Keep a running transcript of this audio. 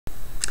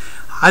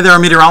Hi there,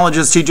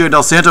 meteorologist TJ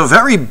Del Santo.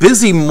 Very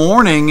busy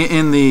morning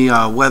in the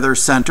weather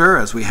center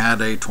as we had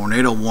a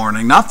tornado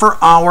warning, not for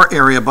our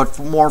area, but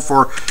more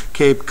for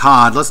Cape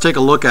Cod. Let's take a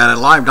look at it.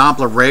 Live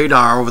Doppler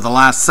radar over the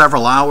last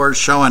several hours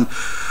showing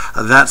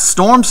that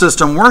storm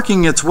system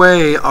working its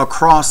way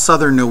across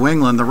southern New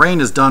England. The rain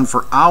is done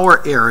for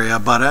our area,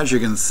 but as you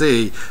can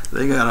see,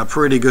 they got a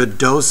pretty good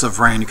dose of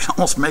rain. You can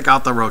almost make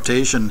out the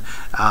rotation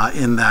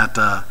in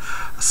that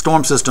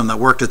storm system that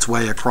worked its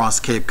way across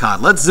Cape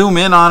Cod. Let's zoom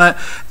in on it,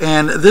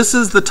 and this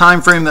is the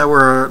time frame that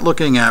we're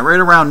looking at, right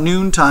around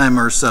noontime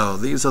or so.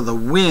 These are the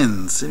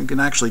winds. You can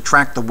actually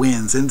track the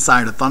winds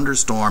inside a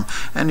thunderstorm,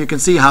 and you can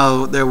see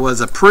how there was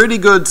a pretty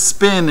good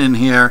spin in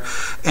here.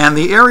 And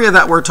the area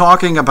that we're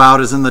talking about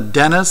is in the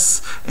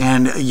Dennis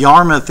and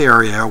Yarmouth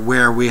area,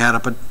 where we had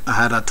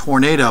a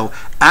tornado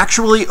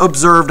actually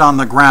observed on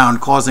the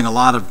ground, causing a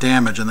lot of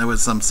damage, and there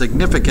was some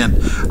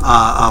significant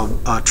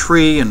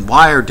tree and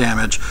wire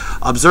damage.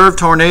 Observed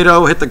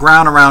tornado hit the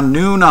ground around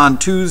noon on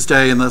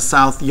Tuesday in the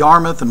South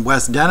Yarmouth and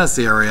West Dennis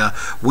area.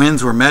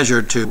 Winds were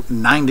measured to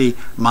 90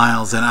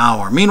 miles an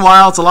hour.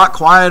 Meanwhile, it's a lot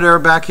quieter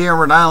back here in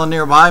Rhode Island,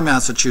 nearby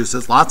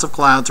Massachusetts. Lots of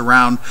clouds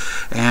around,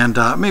 and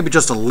maybe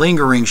just a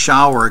lingering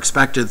shower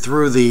expected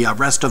through the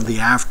rest of the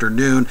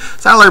afternoon.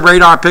 Satellite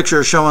radar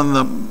picture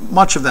showing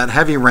much of that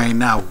heavy rain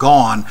now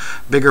gone.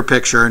 Bigger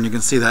picture, and you can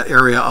see that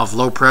area of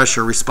low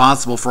pressure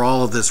responsible for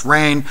all of this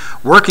rain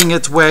working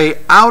its way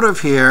out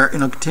of here, and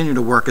it'll continue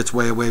to work its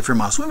way away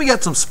from us. We may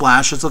get some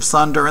splashes of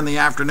sun during the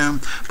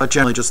afternoon, but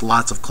generally just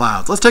lots of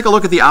clouds. Let's take a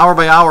look at the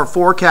hour-by-hour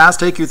forecast,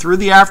 take you through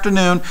the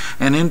afternoon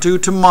and into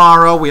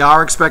tomorrow. We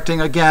are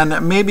expecting,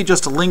 again, maybe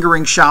just a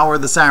lingering shower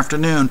this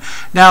afternoon.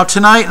 Now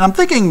tonight, and I'm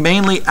thinking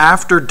mainly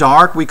after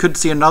dark, we could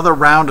see another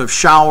round of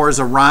showers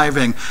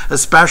arriving,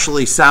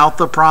 especially south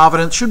of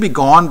Providence. Should be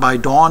gone by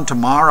dawn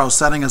tomorrow,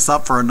 setting us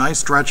up for a nice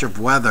stretch of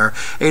weather.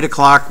 8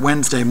 o'clock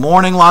Wednesday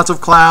morning, lots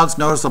of clouds.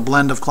 Notice a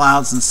blend of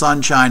clouds and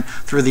sunshine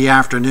through the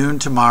afternoon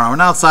tomorrow.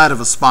 And outside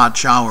of a spot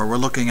shower, we're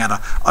looking at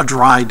a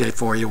dry day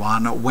for you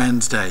on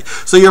Wednesday.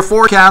 So your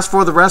forecast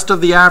for the rest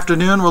of the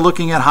afternoon, we're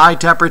looking at high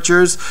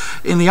temperatures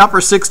in the upper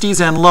 60s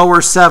and lower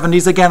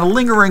 70s. Again, a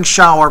lingering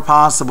shower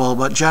possible,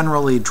 but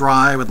generally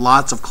dry with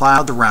lots of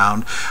clouds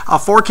around. A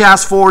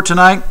forecast for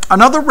tonight,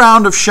 another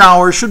round of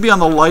showers, should be on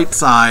the light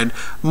side,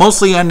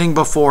 mostly ending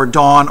before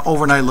dawn.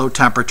 Overnight low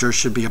temperatures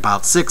should be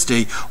about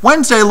 60.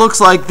 Wednesday looks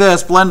like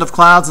this, blend of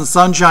clouds and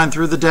sunshine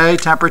through the day.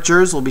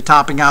 Temperatures will be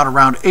topping out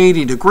around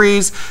 80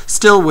 degrees,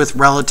 still with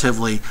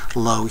relatively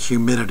low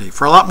humidity.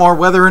 For a lot more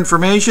weather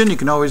information, you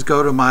can always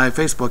go to my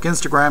Facebook,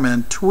 Instagram,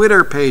 and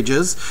Twitter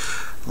pages.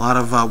 A lot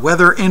of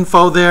weather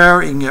info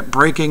there. You can get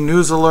breaking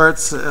news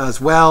alerts as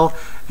well,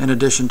 in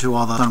addition to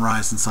all the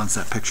sunrise and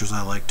sunset pictures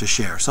I like to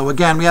share. So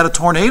again, we had a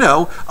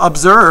tornado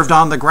observed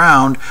on the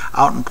ground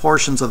out in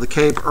portions of the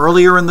Cape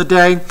earlier in the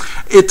day.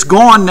 It's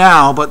gone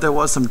now, but there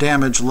was some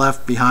damage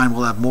left behind.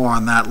 We'll have more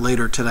on that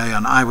later today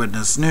on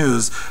Eyewitness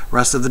News.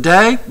 Rest of the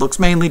day looks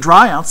mainly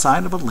dry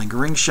outside of a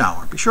lingering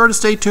shower. Be sure to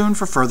stay tuned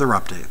for further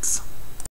updates.